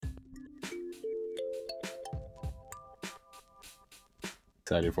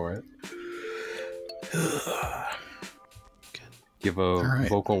excited for it. Do you have a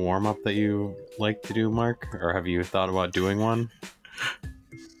vocal warm-up that you like to do, Mark? Or have you thought about doing one?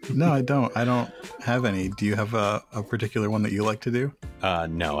 No, I don't. I don't have any. Do you have a particular one that you like to do?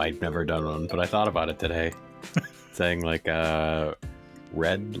 No, I've never done one, but I thought about it today. Saying like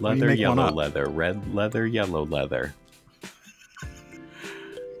red leather, yellow leather, red leather, yellow leather.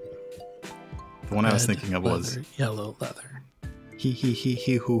 The one I was thinking of was yellow leather. He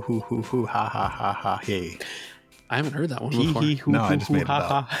hoo ha ha ha ha hey. I haven't heard that one before. No, I just made it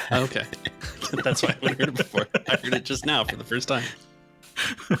up. Okay. That's why I haven't heard it before. I heard it just now for the first time.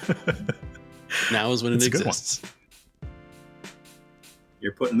 Now is when it exists.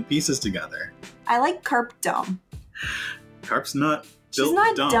 You're putting the pieces together. I like Carp dumb. Carp's not She's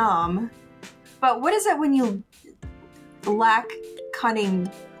not dumb. But what is it when you lack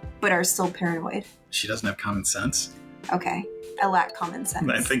cunning but are still paranoid? She doesn't have common sense. Okay. I lack common sense.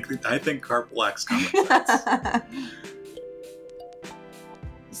 I think Carp lacks common sense.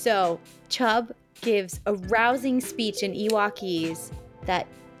 So, Chubb gives a rousing speech in Ewokese that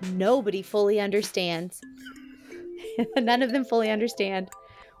nobody fully understands. None of them fully understand,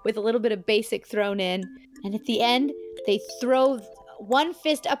 with a little bit of basic thrown in. And at the end, they throw one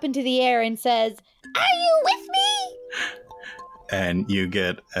fist up into the air and says, "Are you with me?" And you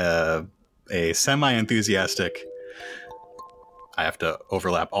get a semi-enthusiastic... I have to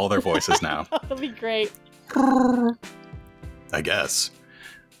overlap all their voices now. That'll be great. I guess.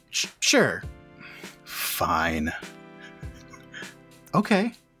 Sure. Fine.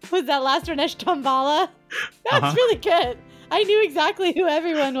 Okay. Was that last Ranesh Tombala? That's really good. I knew exactly who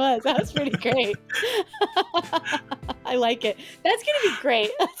everyone was. That was pretty great. I like it. That's going to be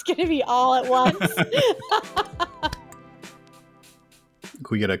great. That's going to be all at once. Can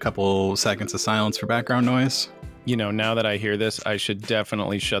we get a couple seconds of silence for background noise? You know, now that I hear this, I should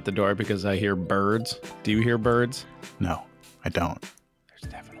definitely shut the door because I hear birds. Do you hear birds? No, I don't. There's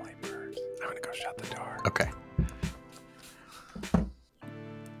definitely birds. I'm going to go shut the door. Okay.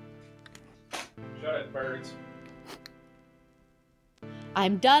 Shut it, birds.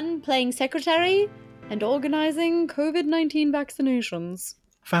 I'm done playing secretary and organizing COVID-19 vaccinations.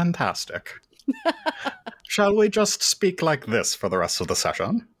 Fantastic. Shall we just speak like this for the rest of the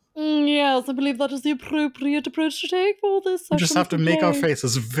session? Yes, I believe that is the appropriate approach to take for this session. We just have to make our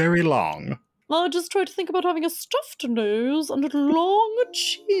faces very long. I'll just try to think about having a stuffed nose and a long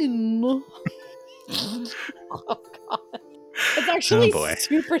chin. Oh, God. It's actually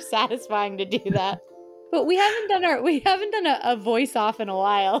super satisfying to do that. But we haven't done a voice off in a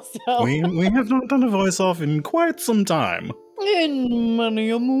while, so we have not done a voice off in quite some time. In many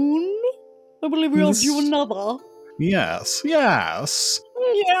a moon, I believe we'll do another. Yes.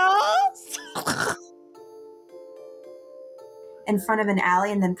 In front of an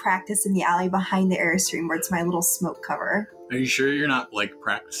alley and then practice in the alley behind the Airstream where it's my little smoke cover. Are you sure you're not like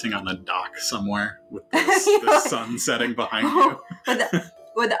practicing on the dock somewhere with the sun setting behind you?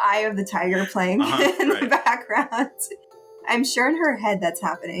 With the Eye of the Tiger playing the background. I'm sure in her head that's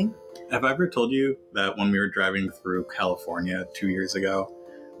happening. Have I ever told you that when we were driving through California 2 years ago,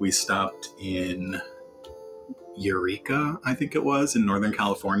 we stopped in Eureka, I think it was, in Northern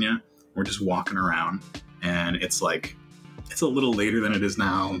California. We're just walking around, and it's a little later than it is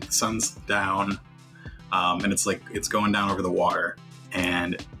now. The sun's down, and it's going down over the water,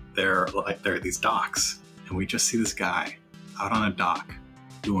 and there are these docks, and we just see this guy out on a dock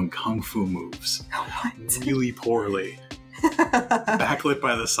doing kung fu moves, really poorly, backlit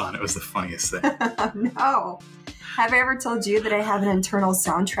by the sun. It was the funniest thing. Oh, no. Have I ever told you that I have an internal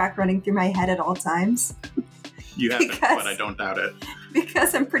soundtrack running through my head at all times? You haven't, but I don't doubt it.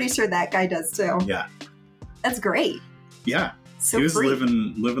 Because I'm pretty sure that guy does too. Yeah. That's great. Yeah. So he was free.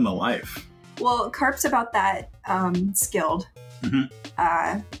 living the life. Well, Carp's about that skilled,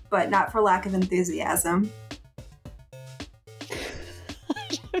 but not for lack of enthusiasm.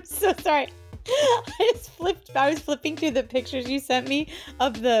 I'm so sorry. I was flipping through the pictures you sent me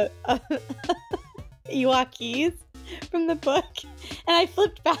of the Ewokese from the book, and I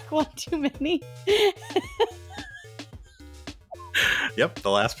flipped back one too many. Yep, the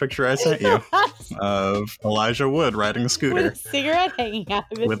last picture I sent you of Elijah Wood riding a scooter. With a cigarette hanging out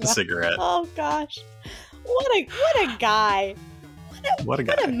of his With a mouth. cigarette. Oh, gosh. What a guy. What a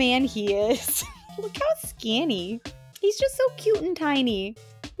guy. What a man he is. Look how skinny. He's just so cute and tiny.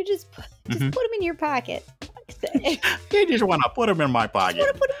 You just put him in your pocket. You just want to put him in my pocket. I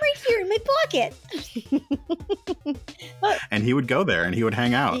want to put him right here in my pocket. And he would go there and he would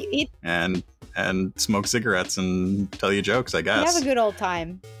hang out and smoke cigarettes and tell you jokes, I guess. Have a good old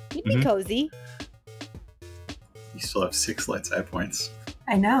time. He'd be cozy. You still have 6 light side points.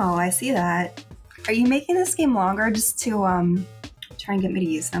 I know, I see that. Are you making this game longer just to try and get me to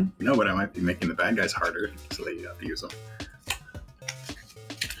use them? No, but I might be making the bad guys harder so that you have to use them.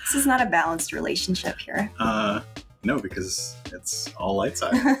 This is not a balanced relationship here. No, because it's all light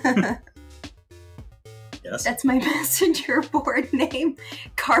side. Yes. That's my messenger board name.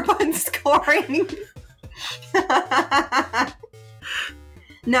 Carbon scoring.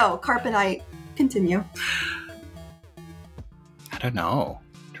 No, Carbonite. Continue. I don't know.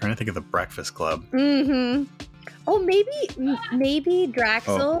 I'm trying to think of the Breakfast Club. Mm-hmm. Oh, maybe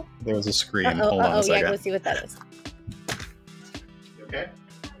Draxel. Oh, there was a screen. Hold on a second. Yeah, go see what that is. You okay?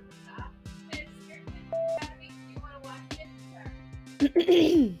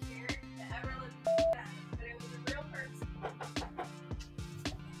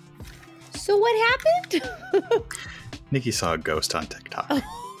 So what happened? Nikki saw a ghost on TikTok.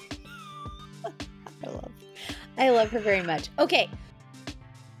 I love her very much. Okay.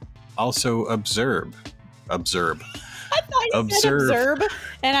 Also, observe. I thought you said observe,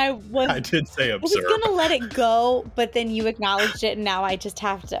 and I did say I observe. was gonna let it go, but then you acknowledged it, and now I just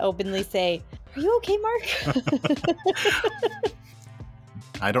have to openly say, "Are you okay, Mark?"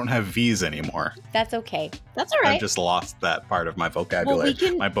 I don't have V's anymore. That's okay. That's all right. I've just lost that part of my vocabulary.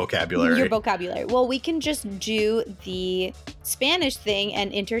 My vocabulary. Your vocabulary. Well, we can just do the Spanish thing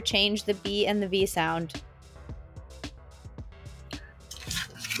and interchange the B and the V sound.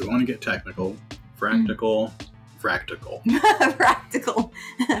 We want to get technical. Fractical. Practical.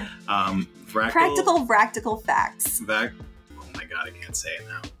 Practical facts. Oh my god, I can't say it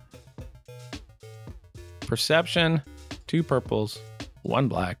now. Perception, 2 purples, 1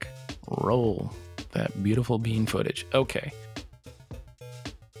 black. Roll that beautiful bean footage. Okay.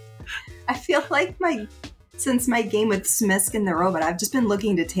 I feel like since my game with Smisk and the robot, I've just been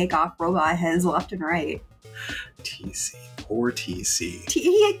looking to take off robot heads left and right. TC. Poor TC.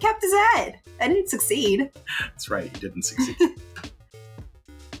 He had kept his head. I didn't succeed. That's right, you didn't succeed.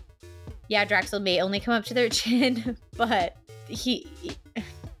 Yeah, Draxel may only come up to their chin, but he's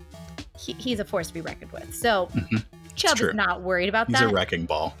a force to be reckoned with. So Chubb is not worried about that. He's a wrecking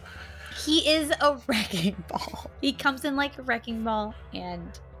ball. He is a wrecking ball. He comes in like a wrecking ball,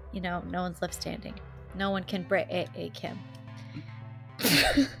 and, no one's left standing. No one can break him.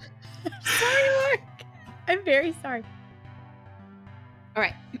 I'm sorry, Mark. I'm very sorry. All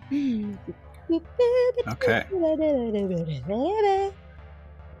right. Okay.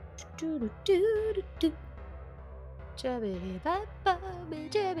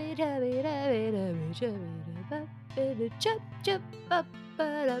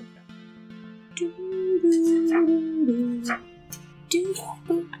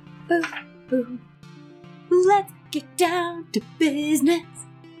 Let's get down to business.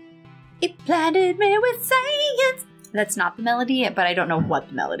 It blinded me with science. That's not the melody, but I don't know what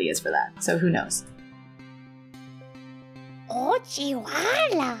the melody is for that, so who knows? Oh,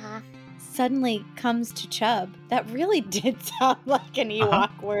 Chihuahua. Suddenly comes to Chubb. That really did sound like an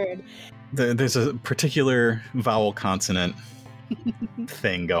Ewok word. There's a particular vowel consonant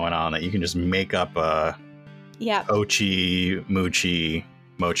thing going on that you can just make up a Ochi, Moochi,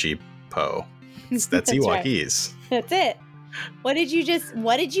 Mochi, Po. That's Ewokese. Right. That's it. What did you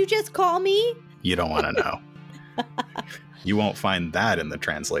just call me? You don't want to know. You won't find that in the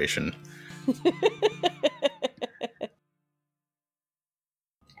translation.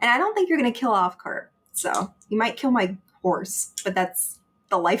 And I don't think you're going to kill off Kurt. So you might kill my horse, but that's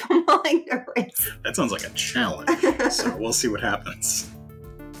the life I'm willing to risk. That sounds like a challenge. So we'll see what happens.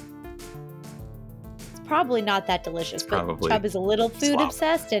 It's probably not that delicious, but Chubb is a little food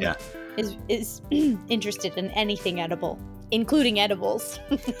obsessed and is interested in anything edible, including edibles.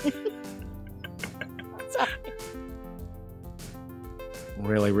 Sorry.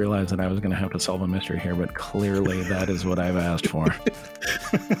 Really realized that I was going to have to solve a mystery here, but clearly that is what I've asked for.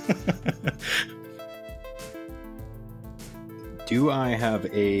 Do I have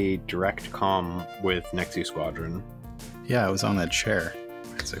a direct comm with Nexi Squadron? Yeah, I was on that chair.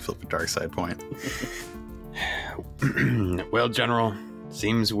 So I flip a dark side point. Well, General,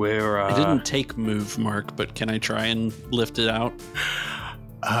 seems we're... I didn't take move, Mark, but can I try and lift it out?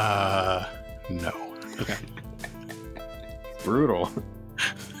 No. Okay. Brutal.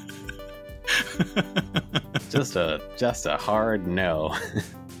 just a hard no.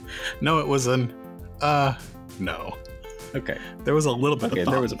 No, it was an no. Okay. There was a little bit of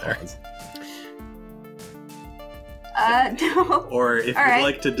thought. There was a pause. No. Or if you'd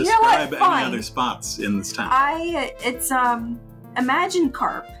like to describe any other spots in this town. It's imagine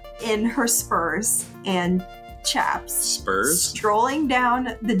Carp in her spurs and chaps. Spurs? Strolling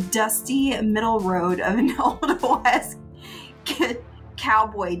down the dusty middle road of an Old West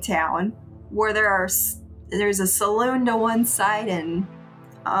cowboy town where there's a saloon to one side and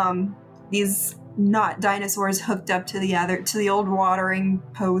these not dinosaurs hooked up to the old watering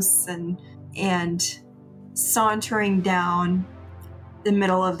posts and sauntering down the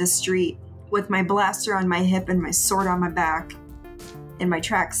middle of the street with my blaster on my hip and my sword on my back in my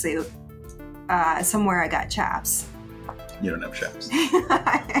tracksuit. Somewhere I got chaps. You don't have chaps.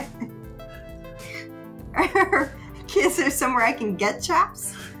 Is there somewhere I can get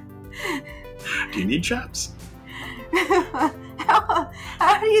chaps? Do you need chaps?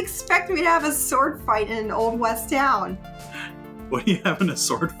 How do you expect me to have a sword fight in an old west town? What are you having a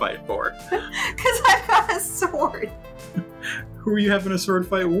sword fight for? Because I've got a sword. Who are you having a sword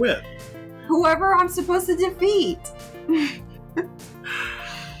fight with? Whoever I'm supposed to defeat.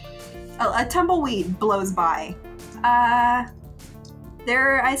 A tumbleweed blows by.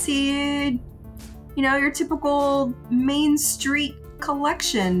 There I see, your typical Main Street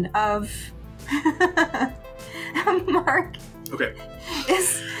collection of Mark. Okay.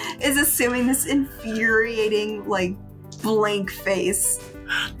 Is assuming this infuriating, blank face.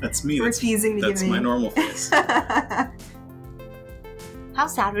 That's me. Refusing to give me. That's my normal face. How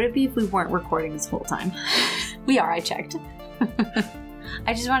sad would it be if we weren't recording this whole time? We are, I checked.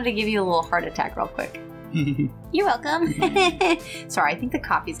 I just wanted to give you a little heart attack real quick. You're welcome. Sorry, I think the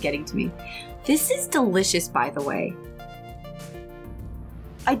coffee's getting to me. This is delicious, by the way.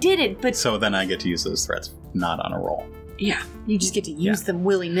 I did it, but... So then I get to use those threats not on a roll. Yeah, you just get to use them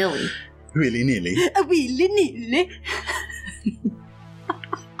willy-nilly. Willy-nilly. Willy-nilly.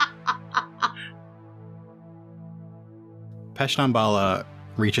 Peshtambala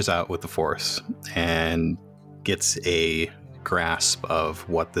reaches out with the Force and gets a grasp of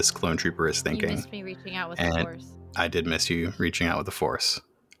what this clone trooper is thinking. You missed me reaching out with the Force. I did miss you reaching out with the Force.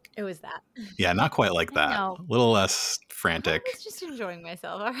 It was that. Yeah, not quite like that. No. A little less frantic. I was just enjoying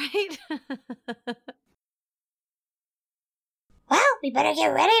myself, all right? Well, we better get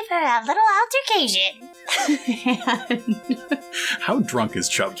ready for a little altercation. How drunk is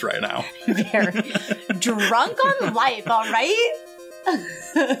Chubbs right now? They're drunk on life, all right?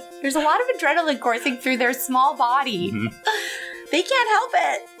 There's a lot of adrenaline coursing through their small body. Mm-hmm. They can't help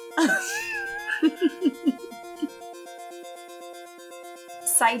it.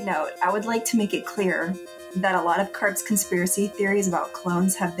 Side note, I would like to make it clear that a lot of Carp's conspiracy theories about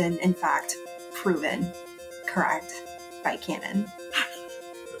clones have been, in fact, proven correct by canon.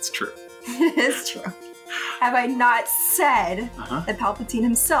 That's true. It is true. Have I not said that Palpatine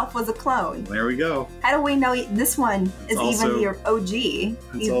himself was a clone? There we go. How do we know this one is even the OG?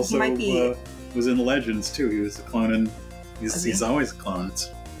 He might be. Was in Legends too. He was a clone, and he's always a clone.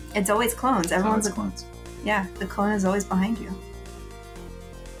 It's always clones. Everyone's clones. Yeah, the clone is always behind you.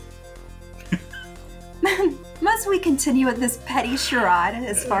 Must we continue with this petty charade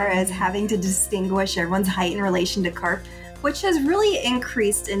as far as having to distinguish everyone's height in relation to Carp, which has really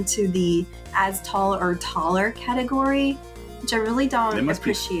increased into the as tall or taller category, which I really don't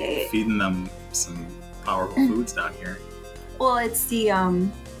appreciate. Be feeding them some powerful foods down here. Well, it's the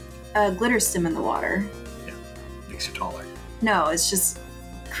glitter stim in the water. Yeah, makes you taller. No, it's just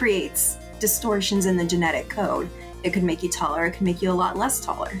creates distortions in the genetic code. It could make you taller. It could make you a lot less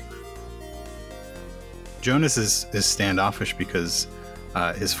taller. Jonas is standoffish because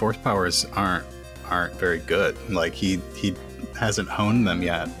his force powers aren't very good. Like he hasn't honed them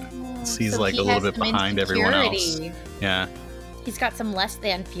yet. So he's a little bit behind everyone else. Yeah. He's got some less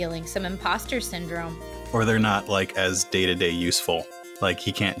than feeling, some imposter syndrome. Or they're not as day-to-day useful. Like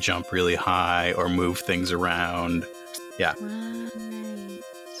he can't jump really high or move things around. Yeah. Right.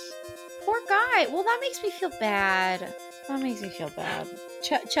 Poor guy. Well, that makes me feel bad.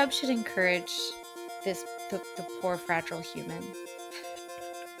 Chubb should encourage the poor fragile human.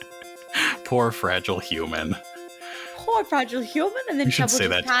 Poor fragile human. Poor fragile human, and then you should say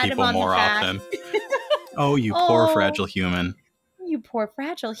that to people more often. Oh, you poor fragile human. You poor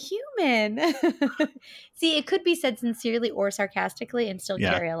fragile human. See, it could be said sincerely or sarcastically and still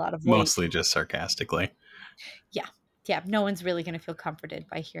carry a lot of weight. Mostly just sarcastically. Yeah. No one's really going to feel comforted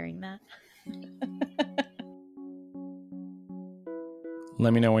by hearing that.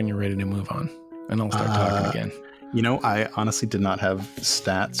 Let me know when you're ready to move on, and I'll start talking again. I honestly did not have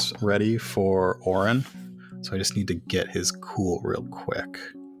stats ready for Oren, so I just need to get his cool real quick.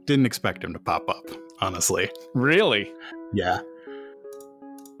 Didn't expect him to pop up, honestly. Really? Yeah.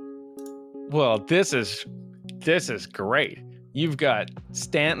 Well, this is great. You've got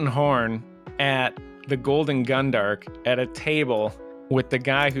Stanton Horn at the Golden Gundark at a table with the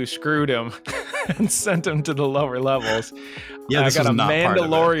guy who screwed him and sent him to the lower levels. Yeah, I got a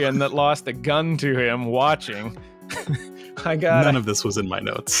Mandalorian that lost a gun to him watching. I got none of this was in my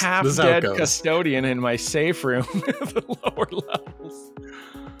notes. Half-dead custodian in my safe room at the lower levels.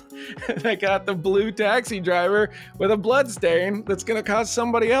 And I got the blue taxi driver with a blood stain that's going to cause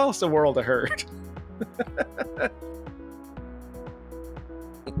somebody else a world of hurt.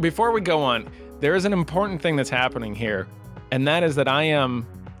 Before we go on, there is an important thing that's happening here, and that is that I am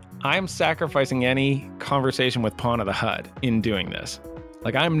sacrificing any conversation with Pawn of the Hut in doing this.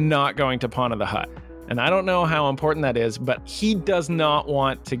 Like, I'm not going to Pawn of the Hut. And I don't know how important that is, but he does not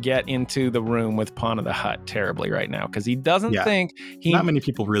want to get into the room with Pawn of the Hut terribly right now, because he doesn't think not many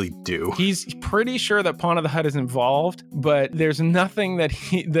people really do. He's pretty sure that Pawn of the Hut is involved, but there's nothing that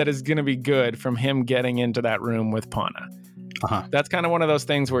is going to be good from him getting into that room with Pana. That's kind of one of those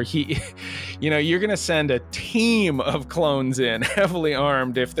things where you're going to send a team of clones in heavily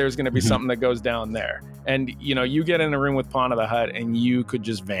armed if there's going to be something that goes down there. And, you get in a room with Pawn of the Hut and you could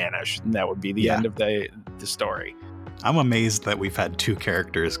just vanish. And that would be the end of the story. I'm amazed that we've had 2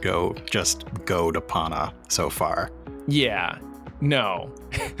 characters go to Pana so far. Yeah. No.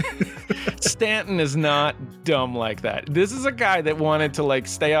 Stanton is not dumb like that. This is a guy that wanted to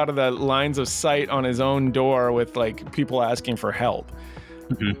stay out of the lines of sight on his own door with people asking for help.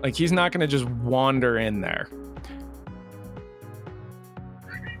 He's not going to just wander in there.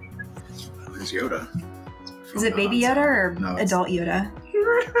 There's Yoda. Is it Baby Yoda or Adult Yoda?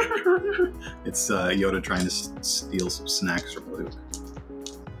 It's Yoda trying to steal some snacks from Luke.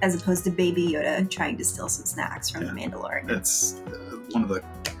 As opposed to Baby Yoda trying to steal some snacks from the Mandalorian. That's one of the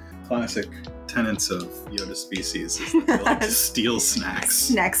classic tenets of Yoda species is that they like to steal snacks.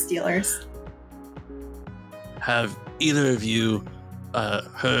 Snack stealers. Have either of you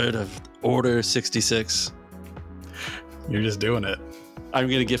heard of Order 66? You're just doing it. I'm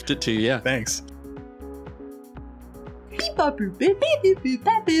going to gift it to you, yeah. Thanks.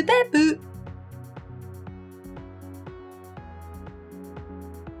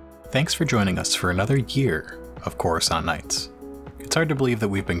 Thanks for joining us for another year of Coruscant Nights. It's hard to believe that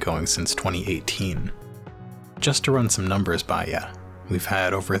we've been going since 2018. Just to run some numbers by ya, we've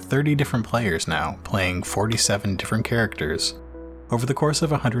had over 30 different players now playing 47 different characters over the course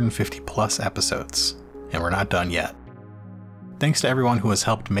of 150 plus episodes, and we're not done yet. Thanks to everyone who has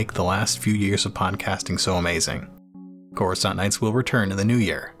helped make the last few years of podcasting so amazing. Coruscant Nights will return in the new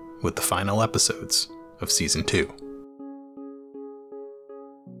year with the final episodes of Season 2.